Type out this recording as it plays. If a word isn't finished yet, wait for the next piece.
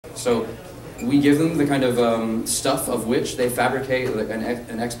So we give them the kind of stuff of which they fabricate like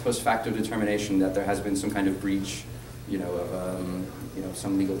an ex post facto determination that there has been some kind of breach, of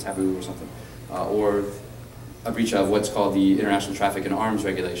some legal taboo or something, or a breach of what's called the International Traffic in Arms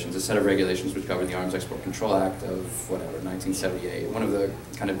Regulations, a set of regulations which govern the Arms Export Control Act of, 1978. One of the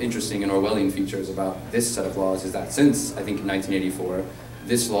kind of interesting and Orwellian features about this set of laws is that since, I think, 1984,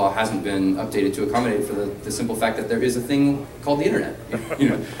 this law hasn't been updated to accommodate for the simple fact that there is a thing called the internet.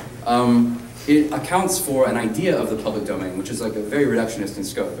 It accounts for an idea of the public domain, which is like a very reductionist in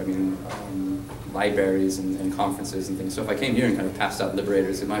scope. I mean, libraries and conferences and things. So if I came here and kind of passed out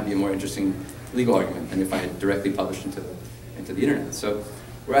liberators, it might be a more interesting legal argument than if I had directly published into the internet. So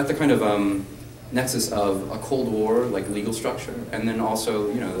we're at the kind of nexus of a Cold War like legal structure, and then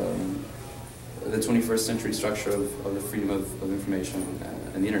also the 21st century structure of the freedom of information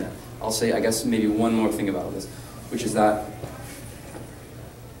and the internet. I'll say, I guess, maybe one more thing about this, which is that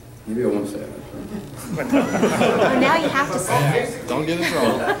maybe I won't say it. Oh, now you have to say it. Don't get it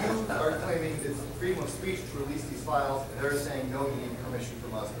wrong. Are claiming it's freedom of speech to release these files, and they're saying no, you need permission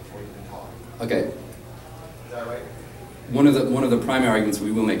from us before you can talk. Okay. Is that right? One of the primary arguments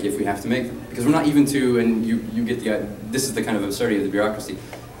we will make if we have to make them, because we're not even to, and you get this is the kind of absurdity of the bureaucracy.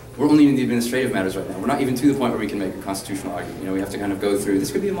 We're only in the administrative matters right now. We're not even to the point where we can make a constitutional argument. We have to kind of go through, this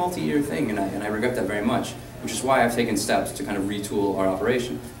could be a multi-year thing, and I regret that very much, which is why I've taken steps to kind of retool our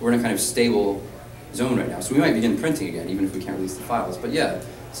operation. We're in a kind of stable zone right now, so we might begin printing again, even if we can't release the files. But yeah,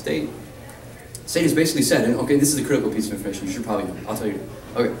 state has basically said, and okay, this is a critical piece of information, you should probably know, I'll tell you.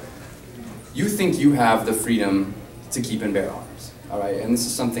 Okay, you think you have the freedom to keep and bear arms, all right? And this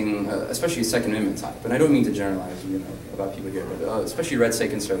is something, especially a Second Amendment type, and I don't mean to generalize, about people here, but especially red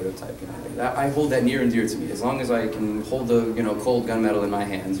state conservative type, I hold that near and dear to me. As long as I can hold the, cold gunmetal in my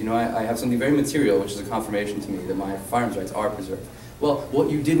hands, I have something very material, which is a confirmation to me that my firearms rights are preserved. Well, what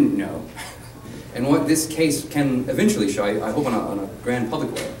you didn't know, and what this case can eventually show, I hope on a grand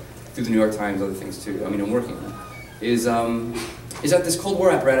public way, through the New York Times, other things too, I'm working on it, is that this Cold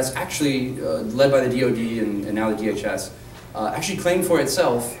War apparatus actually, led by the DoD and now the DHS, actually claimed for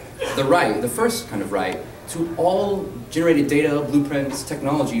itself the first kind of right, to all generated data, blueprints,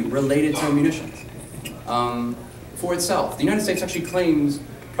 technology related to munitions. For itself. The United States actually claims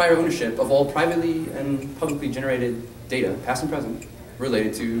prior ownership of all privately and publicly generated data, past and present,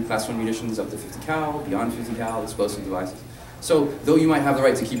 related to Class 1 munitions up to 50 cal, beyond 50 cal, explosive devices. So, though you might have the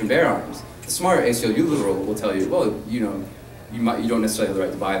right to keep and bear arms, the smart ACLU liberal will tell you, well, you don't necessarily have the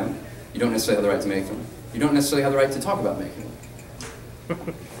right to buy them, you don't necessarily have the right to make them, you don't necessarily have the right to talk about making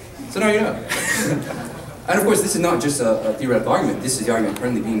them. So now you know. And of course, this is not just a theoretical argument, this is the argument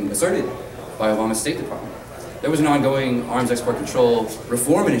currently being asserted by Obama's State Department. There was an ongoing arms export control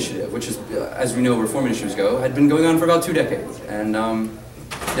reform initiative, which is, as we know reform initiatives go, had been going on for about 2 decades. And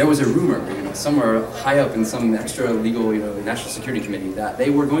there was a rumor, somewhere high up in some extra legal, national security committee, that they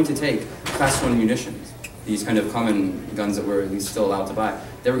were going to take Class 1 munitions, these kind of common guns that we're at least still allowed to buy.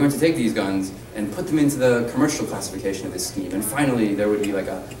 They were going to take these guns and put them into the commercial classification of this scheme. And finally, there would be like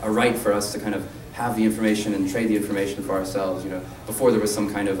a right for us to kind of have the information and trade the information for ourselves, before there was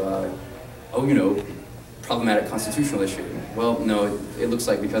some kind of, problematic constitutional issue. Well, no, it looks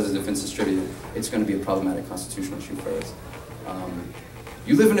like because the defense is distributed, it's going to be a problematic constitutional issue for us.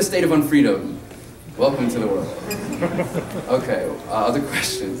 You live in a state of unfreedom. Welcome to the world. Okay, other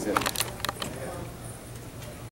questions? Yeah.